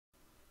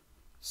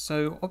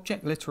So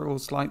object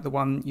literals like the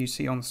one you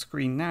see on the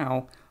screen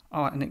now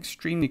are an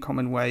extremely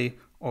common way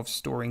of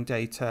storing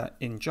data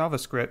in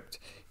JavaScript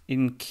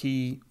in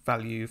key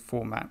value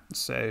format.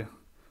 So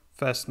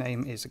first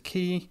name is a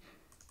key,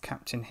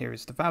 captain here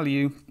is the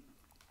value,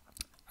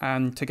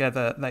 and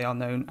together they are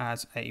known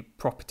as a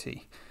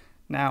property.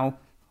 Now,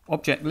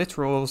 object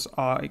literals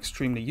are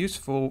extremely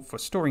useful for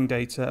storing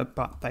data,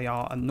 but they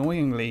are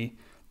annoyingly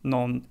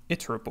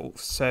non-iterable.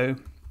 So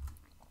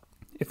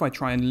if I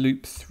try and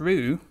loop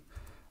through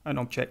an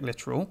object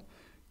literal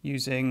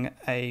using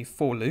a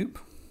for loop,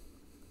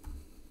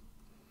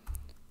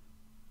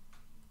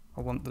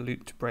 I want the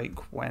loop to break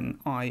when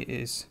I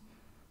is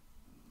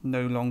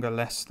no longer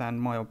less than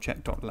my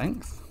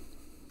object.length,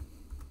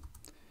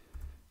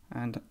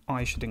 and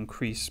I should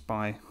increase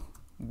by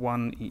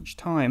 1 each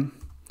time,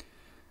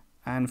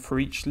 and for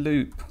each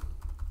loop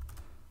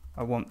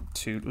I want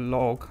to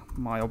log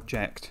my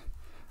object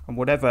and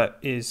whatever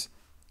is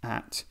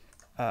at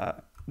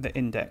the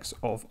index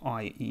of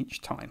I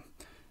each time.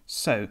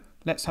 So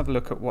let's have a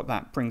look at what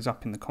that brings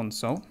up in the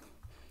console.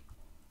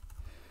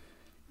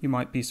 You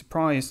might be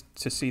surprised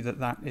to see that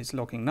that is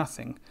logging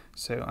nothing.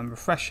 So I'm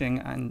refreshing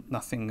and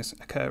nothing's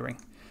occurring.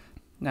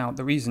 Now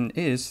the reason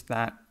is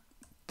that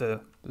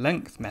the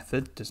length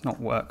method does not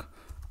work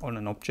on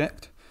an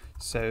object.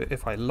 So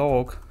if I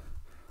log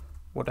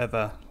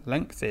whatever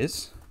length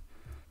is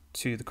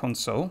to the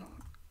console,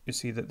 you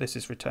see that this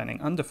is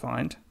returning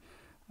undefined.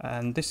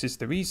 And this is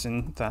the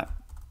reason that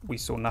we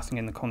saw nothing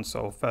in the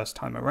console first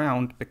time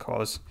around,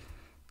 because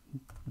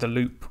the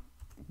loop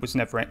was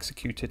never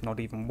executed, not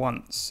even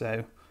once.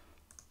 So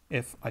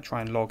if I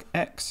try and log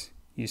x,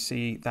 you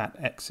see that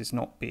x is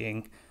not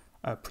being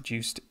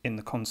produced in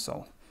the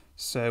console.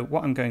 So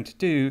what I'm going to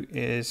do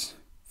is,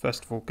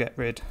 first of all, get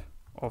rid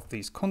of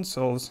these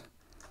consoles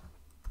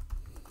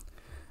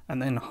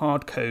and then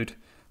hard code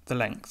the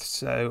length.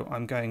 So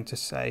I'm going to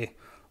say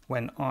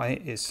when I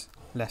is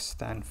less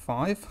than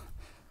 5,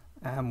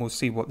 and we'll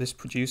see what this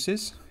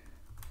produces.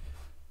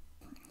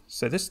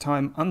 So this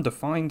time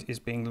undefined is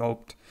being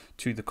logged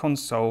to the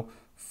console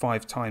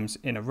 5 times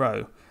in a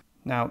row.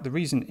 Now the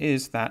reason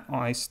is that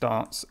I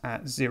starts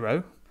at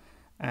 0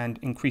 and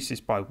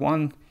increases by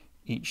 1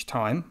 each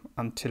time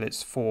until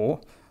it's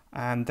 4,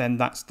 and then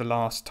that's the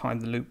last time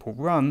the loop will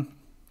run.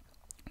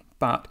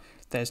 But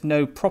there's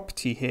no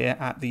property here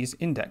at these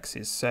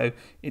indexes, so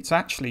it's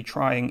actually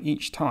trying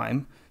each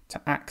time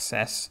to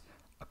access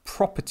a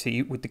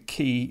property with the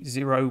key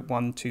 0,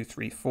 1, 2,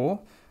 3, 4,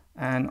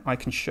 and I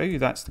can show you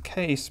that's the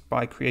case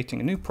by creating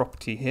a new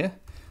property here.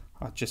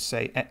 I'll just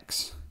say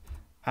x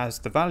as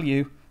the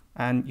value,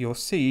 and you'll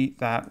see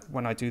that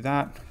when I do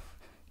that,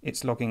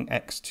 it's logging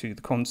x to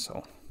the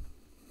console.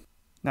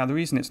 Now the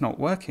reason it's not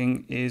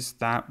working is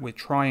that we're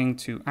trying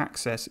to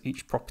access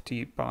each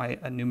property by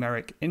a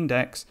numeric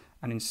index,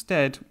 and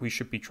instead we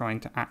should be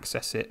trying to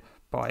access it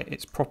by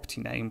its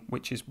property name,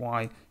 which is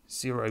why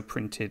 0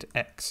 printed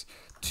x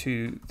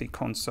to the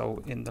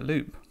console in the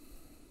loop.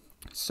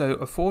 So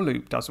a for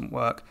loop doesn't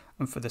work,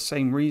 and for the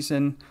same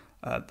reason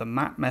the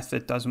map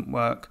method doesn't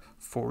work,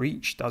 for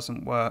each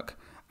doesn't work,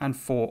 and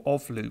for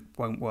of loop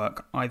won't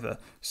work either.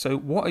 So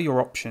what are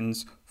your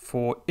options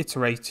for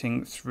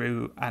iterating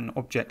through an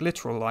object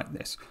literal like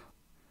this?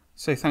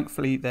 So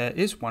thankfully there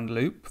is one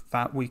loop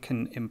that we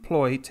can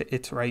employ to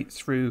iterate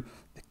through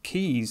the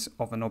keys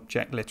of an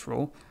object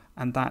literal,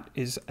 and that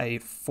is a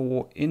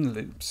for in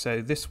loop.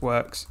 So this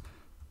works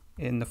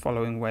in the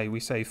following way. We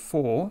say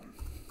for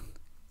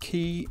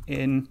key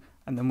in,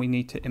 and then we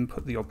need to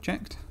input the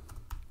object.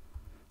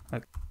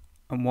 Okay.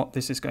 And what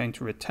this is going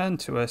to return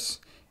to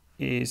us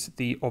is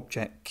the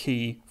object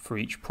key for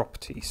each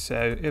property.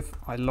 So if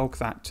I log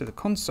that to the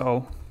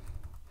console,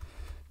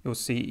 you'll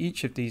see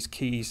each of these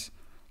keys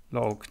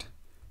logged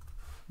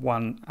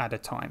one at a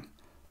time.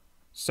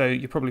 So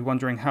you're probably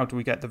wondering, how do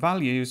we get the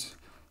values?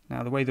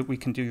 Now the way that we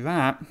can do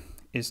that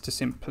is to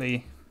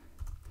simply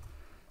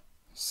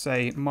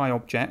say my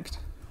object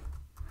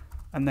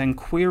and then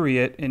query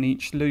it in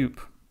each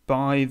loop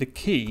by the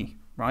key,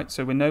 right?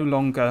 So we're no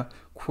longer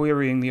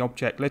querying the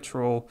object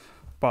literal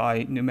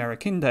by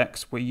numeric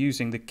index, we're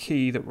using the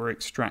key that we're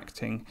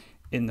extracting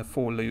in the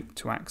for loop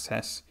to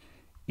access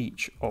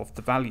each of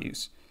the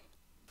values.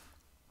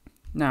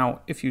 Now,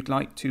 if you'd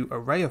like to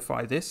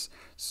arrayify this,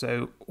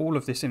 so all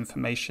of this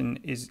information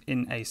is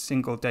in a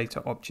single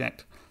data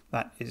object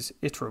that is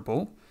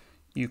iterable,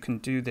 you can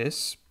do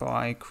this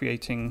by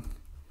creating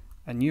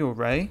a new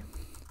array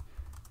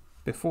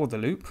before the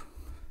loop.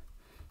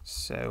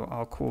 So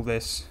I'll call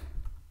this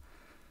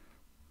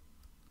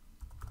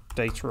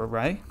data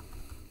array.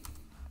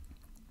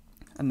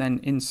 And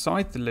then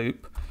inside the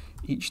loop,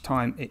 each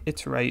time it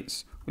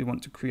iterates, we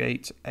want to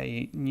create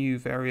a new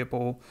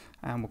variable,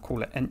 and we'll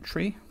call it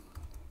entry.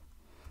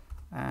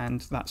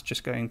 And that's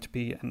just going to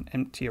be an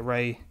empty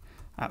array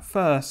at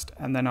first,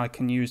 and then I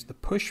can use the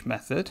push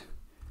method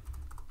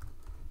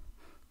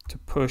to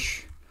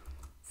push,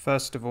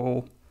 first of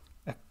all,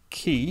 a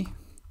key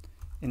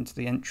into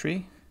the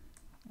entry,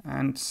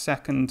 and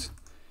second,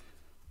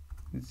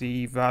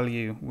 the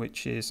value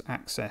which is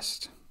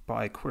accessed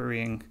by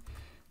querying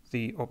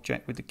the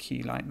object with the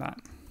key like that.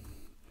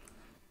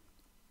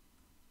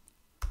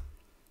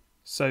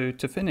 So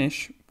to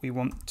finish, we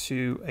want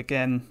to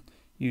again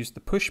use the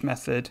push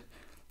method.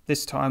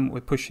 This time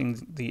we're pushing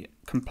the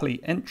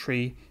complete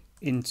entry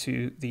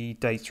into the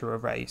data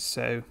array.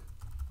 So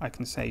I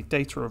can say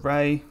data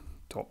array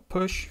dot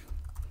push,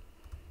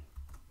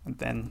 and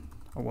then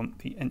I want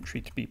the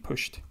entry to be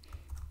pushed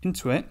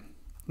into it.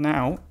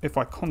 Now, if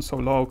I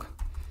console log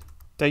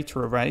data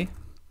array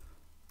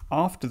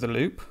after the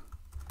loop,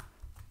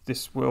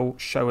 this will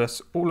show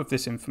us all of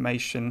this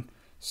information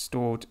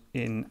stored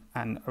in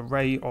an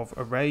array of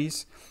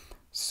arrays.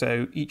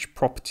 So each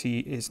property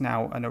is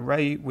now an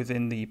array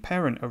within the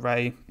parent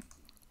array,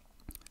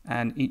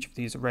 and each of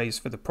these arrays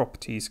for the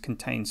properties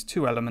contains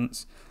two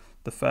elements.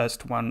 The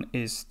first one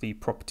is the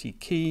property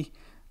key,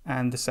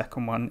 and the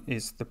second one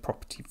is the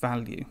property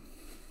value.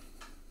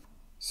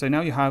 So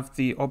now you have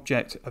the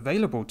object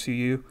available to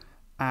you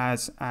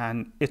as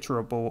an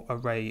iterable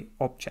array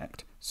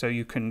object. So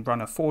you can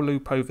run a for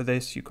loop over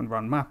this, you can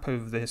run map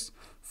over this,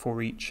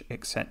 for each,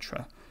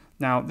 etc.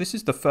 Now this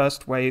is the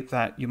first way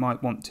that you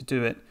might want to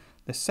do it.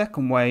 The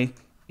second way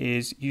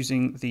is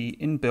using the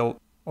inbuilt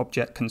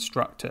object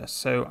constructor.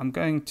 So I'm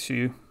going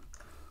to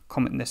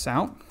comment this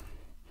out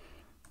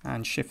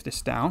and shift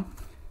this down.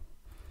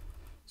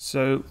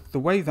 So the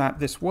way that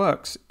this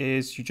works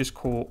is you just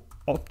call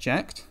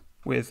object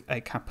with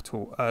a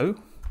capital O,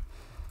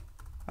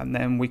 and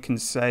then we can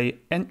say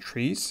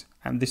entries,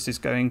 and this is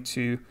going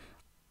to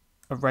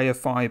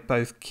arrayify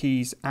both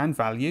keys and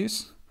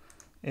values.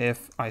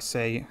 If I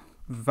say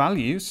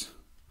values,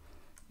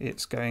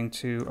 it's going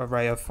to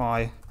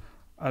arrayify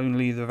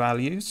only the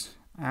values,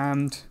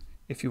 and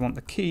if you want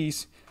the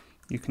keys,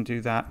 you can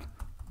do that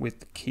with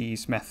the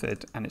keys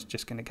method, and it's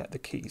just going to get the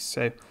keys.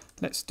 So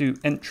let's do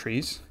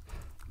entries.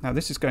 Now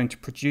this is going to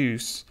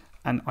produce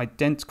an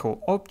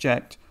identical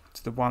object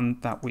to the one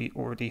that we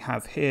already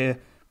have here,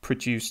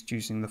 produced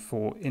using the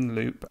for in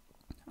loop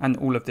and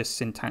all of this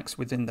syntax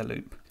within the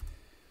loop.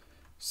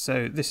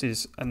 So this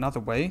is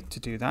another way to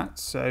do that.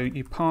 So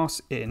you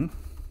pass in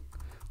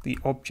the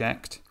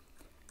object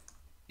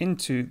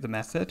into the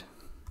method,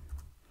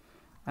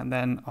 and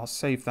then I'll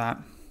save that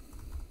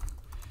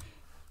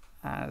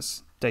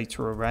as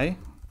data array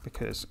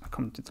because I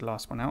commented the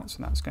last one out,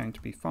 so that's going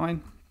to be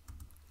fine.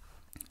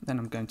 Then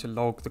I'm going to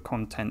log the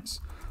contents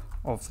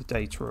of the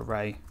data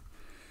array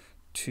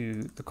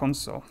to the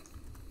console.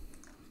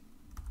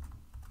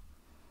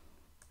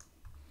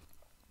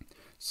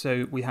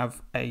 So we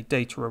have a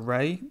data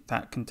array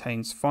that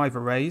contains 5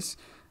 arrays,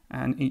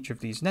 and each of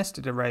these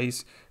nested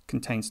arrays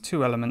contains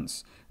 2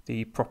 elements,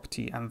 the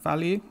property and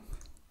value.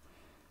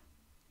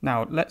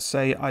 Now let's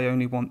say I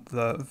only want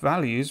the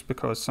values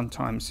because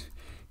sometimes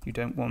you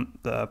don't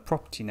want the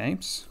property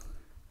names.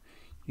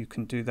 You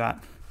can do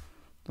that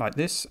like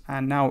this,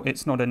 and now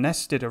it's not a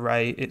nested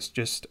array, it's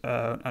just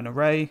an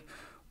array,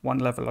 one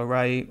level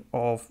array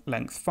of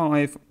length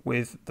 5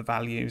 with the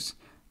values.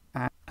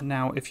 And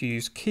now if you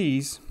use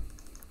keys,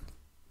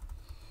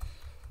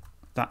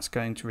 that's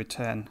going to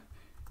return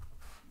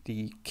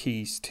the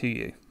keys to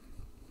you.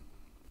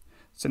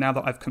 So now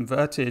that I've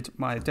converted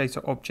my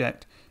data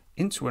object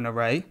into an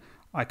array,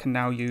 I can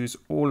now use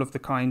all of the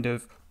kind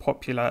of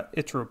popular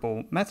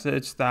iterable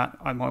methods that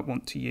I might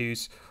want to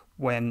use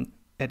when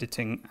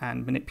editing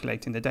and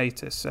manipulating the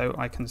data. So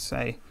I can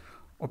say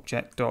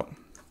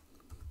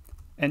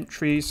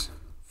Object.entries,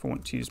 if I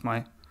want to use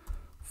my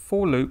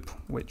for loop,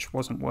 which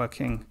wasn't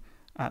working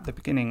at the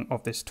beginning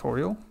of this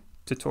tutorial,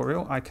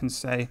 I can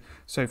say,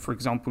 so for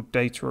example,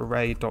 data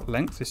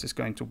array.length, this is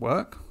going to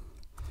work,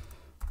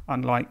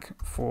 unlike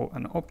for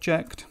an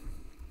object.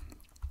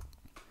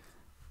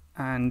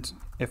 And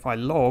if I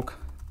log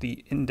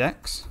the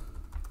index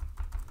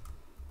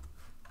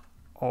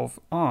of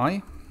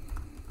I,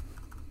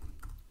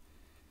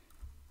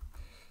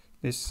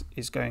 this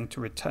is going to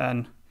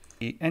return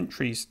the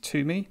entries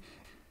to me.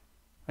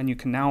 And you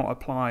can now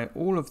apply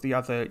all of the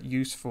other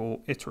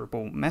useful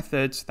iterable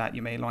methods that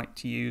you may like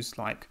to use,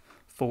 like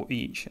for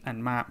each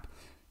and map,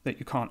 that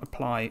you can't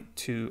apply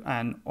to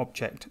an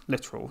object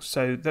literal.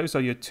 So those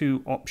are your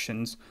two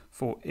options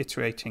for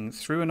iterating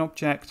through an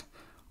object.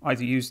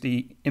 Either use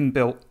the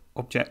inbuilt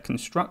object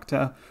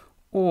constructor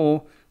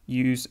or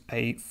use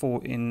a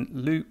for in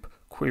loop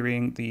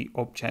querying the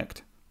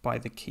object by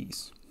the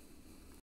keys.